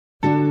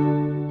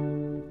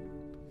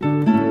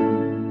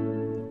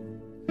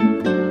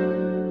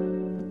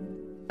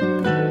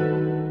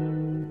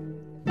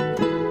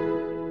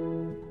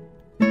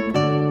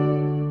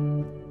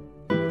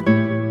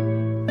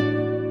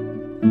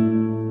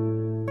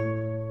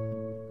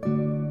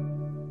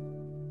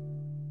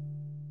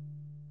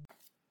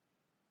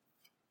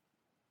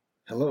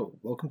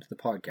welcome to the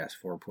podcast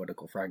for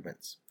Poetical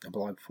Fragments, a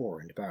blog for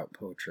and about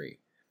poetry.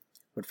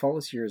 What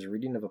follows here is a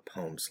reading of a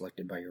poem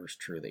selected by yours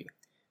truly.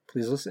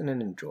 Please listen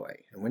and enjoy,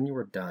 and when you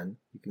are done,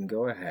 you can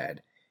go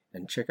ahead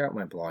and check out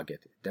my blog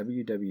at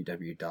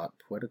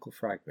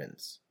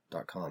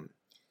www.poeticalfragments.com.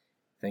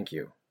 Thank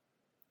you.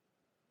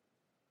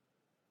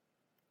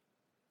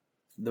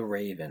 The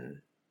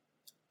Raven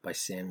by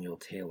Samuel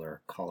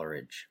Taylor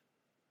Coleridge,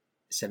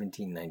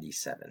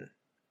 1797.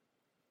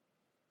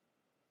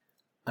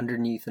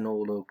 Underneath an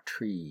old oak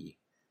tree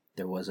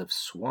there was of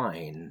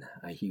swine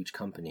a huge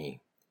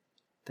company,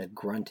 that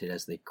grunted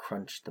as they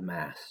crunched the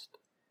mast,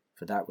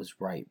 for that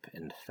was ripe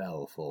and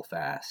fell full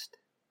fast.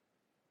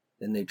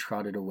 Then they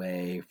trotted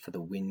away, for the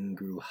wind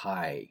grew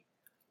high,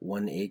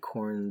 one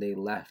acorn they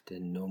left,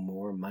 and no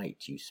more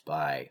might you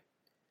spy.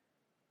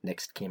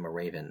 Next came a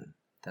raven,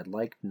 that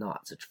liked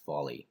not such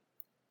folly,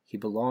 he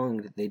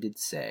belonged, they did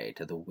say,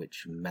 to the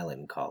witch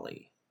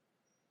Melancholy.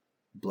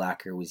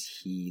 Blacker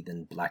was he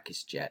than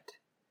blackest jet,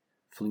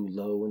 flew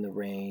low in the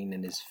rain,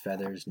 and his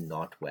feathers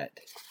not wet.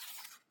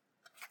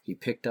 He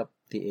picked up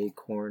the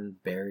acorn,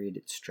 buried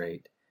it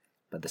straight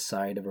by the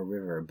side of a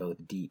river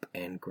both deep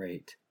and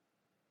great.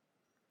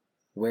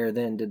 Where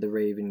then did the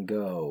raven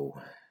go?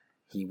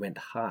 He went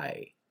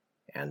high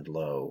and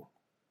low.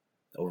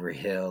 Over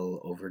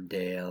hill, over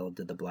dale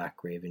did the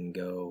black raven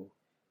go.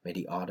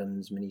 Many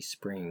autumns, many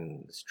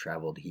springs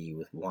travelled he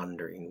with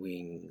wandering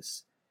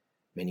wings.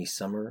 Many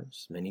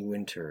summers, many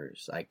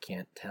winters, I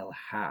can't tell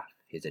half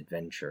his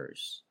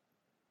adventures.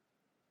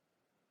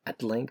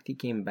 At length he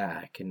came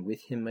back, and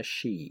with him a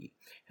she,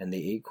 and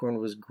the acorn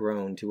was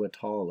grown to a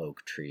tall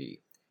oak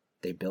tree.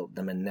 They built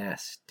them a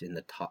nest in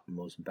the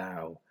topmost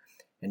bough,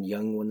 and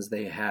young ones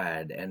they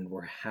had, and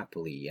were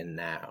happily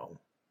enow.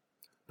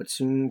 But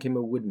soon came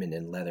a woodman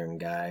in leathern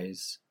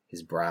guise,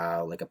 his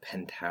brow like a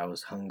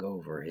penthouse hung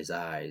over his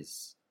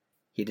eyes.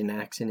 He'd an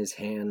axe in his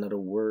hand, not a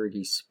word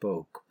he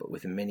spoke, but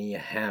with many a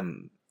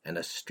hem and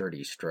a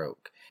sturdy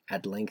stroke,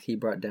 at length he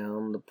brought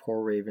down the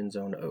poor raven's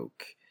own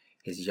oak.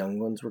 His young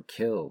ones were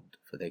killed,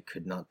 for they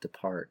could not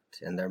depart,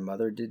 and their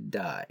mother did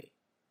die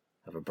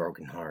of a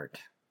broken heart.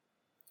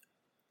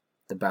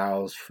 The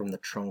boughs from the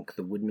trunk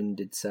the woodman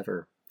did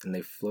sever, and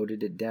they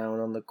floated it down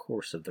on the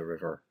course of the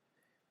river.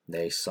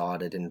 They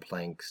sawed it in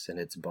planks, and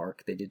its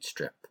bark they did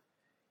strip,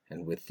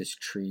 and with this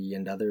tree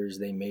and others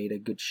they made a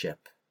good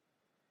ship.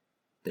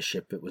 The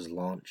ship it was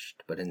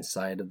launched, but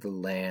inside of the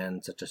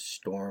land such a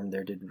storm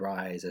there did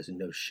rise as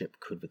no ship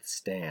could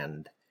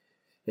withstand.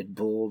 It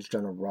bulged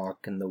on a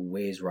rock, and the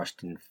waves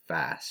rushed in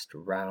fast.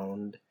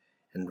 Round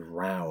and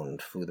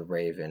round flew the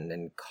raven,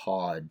 and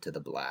cawed to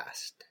the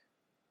blast.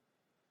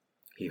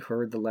 He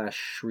heard the last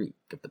shriek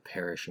of the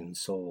perishing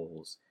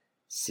souls.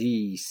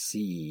 See,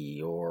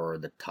 see, o'er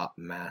the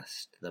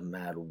topmast the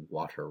mad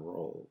water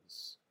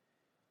rolls.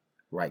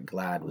 Right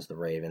glad was the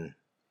raven,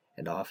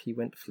 and off he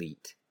went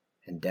fleet,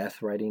 and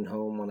death riding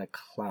home on a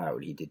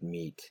cloud he did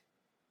meet.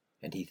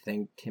 And he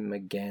thanked him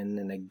again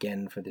and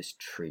again for this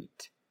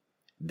treat.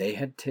 They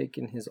had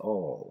taken his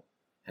all,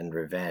 and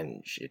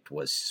revenge it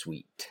was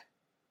sweet.